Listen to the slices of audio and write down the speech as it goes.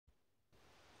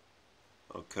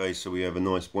Okay, so we have a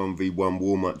nice 1v1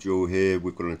 warm-up drill here.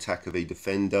 We've got an attacker v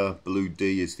defender. Blue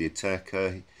D is the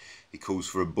attacker. He calls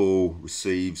for a ball,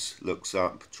 receives, looks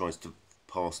up, tries to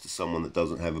pass to someone that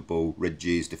doesn't have a ball. Red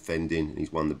G is defending and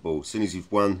he's won the ball. As soon as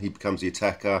he's won, he becomes the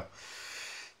attacker.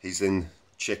 He's then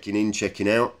checking in, checking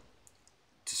out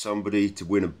to somebody to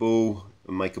win a ball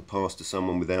and make a pass to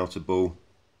someone without a ball.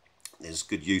 There's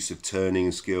good use of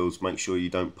turning skills. Make sure you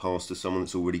don't pass to someone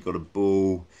that's already got a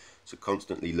ball. So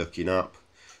constantly looking up.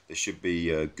 There should be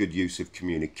good use of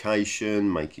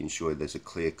communication, making sure there's a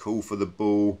clear call for the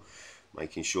ball,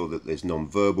 making sure that there's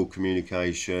non-verbal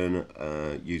communication,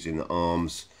 using the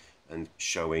arms and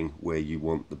showing where you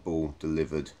want the ball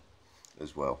delivered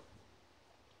as well.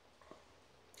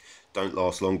 Don't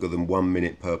last longer than 1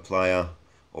 minute per player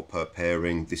or per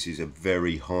pairing. This is a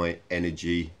very high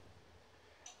energy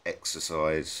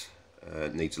exercise.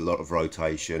 It needs a lot of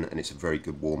rotation and it's a very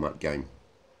good warm-up game.